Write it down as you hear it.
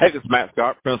Hey, this is Matt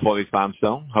Scott, principal of East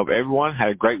Limestone. Hope everyone had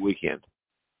a great weekend.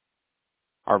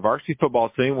 Our varsity football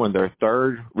team won their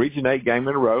third Region 8 game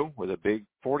in a row with a big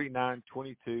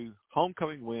 49-22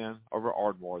 homecoming win over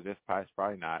Ardmore this past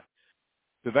Friday night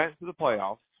to advance to the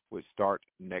playoffs, which start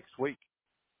next week.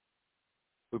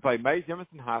 We play May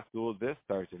Jemison High School this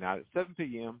Thursday night at 7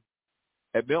 p.m.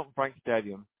 at Milton Frank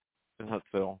Stadium in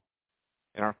Huntsville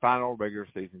in our final regular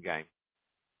season game.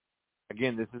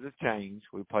 Again, this is a change.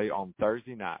 We play on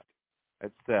Thursday night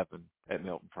at 7 at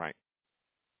Milton Frank.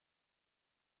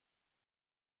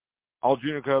 All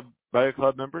Junior Club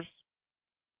members,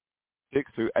 6th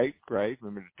through 8th grade,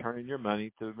 remember to turn in your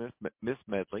money to Miss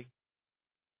Medley.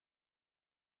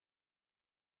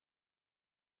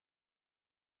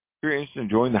 If you're interested in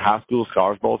joining the high school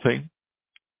Scholars Bowl team,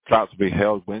 tryouts will be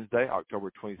held Wednesday, October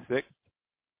 26th.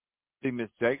 See Miss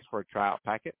Jakes for a tryout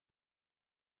packet.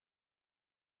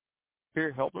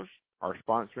 Peer helpers are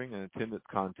sponsoring an attendance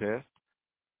contest.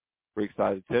 We're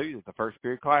excited to tell you that the first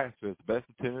period class who has the best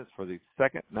attendance for the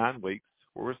second 9 weeks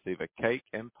will receive a cake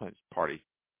and punch party.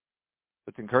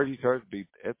 Let's encourage each other to be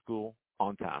at school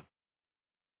on time.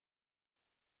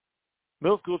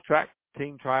 Middle school track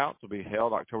team tryouts will be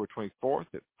held October 24th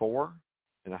at 4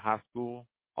 in the high school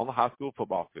on the high school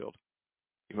football field.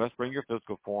 You must bring your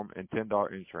physical form and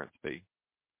 $10 insurance fee.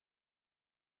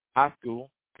 High school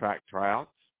track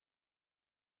tryouts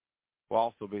will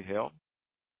also be held.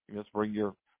 You must bring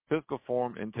your physical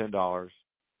form and $10 to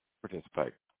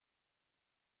participate.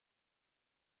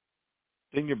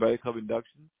 Senior Buddy Club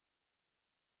inductions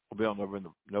will be on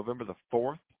November the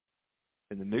 4th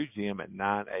in the new gym at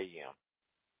 9 a.m.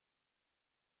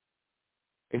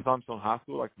 East Limestone High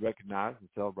School would like to recognize and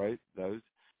celebrate those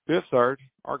who have served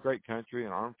our great country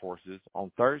and armed forces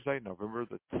on Thursday, November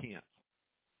the 10th.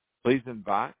 Please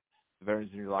invite the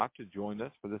veterans in your life to join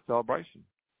us for this celebration.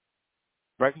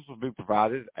 Breakfast will be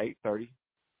provided at 8:30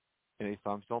 in East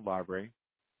Limestone Library,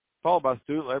 followed by a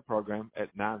student-led program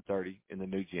at 9:30 in the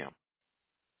new gym.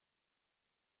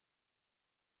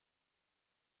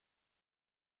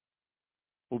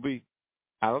 We'll be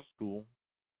out of school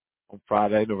on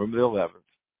Friday, November the 11th,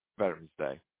 Veterans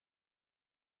Day.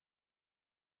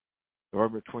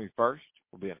 November 21st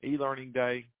will be an e-learning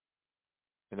day,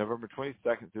 and November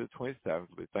 22nd through the 27th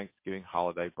will be Thanksgiving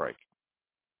holiday break.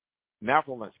 Now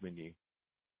for the lunch menu.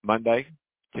 Monday,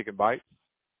 chicken bites.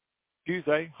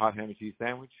 Tuesday, hot ham and cheese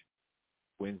sandwich.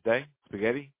 Wednesday,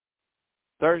 spaghetti.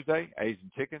 Thursday, Asian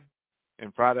chicken.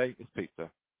 And Friday is pizza.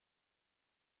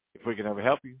 If we can ever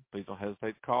help you, please don't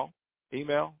hesitate to call,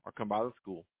 email, or come by the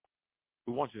school.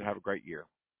 We want you to have a great year.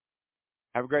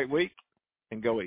 Have a great week, and go eat.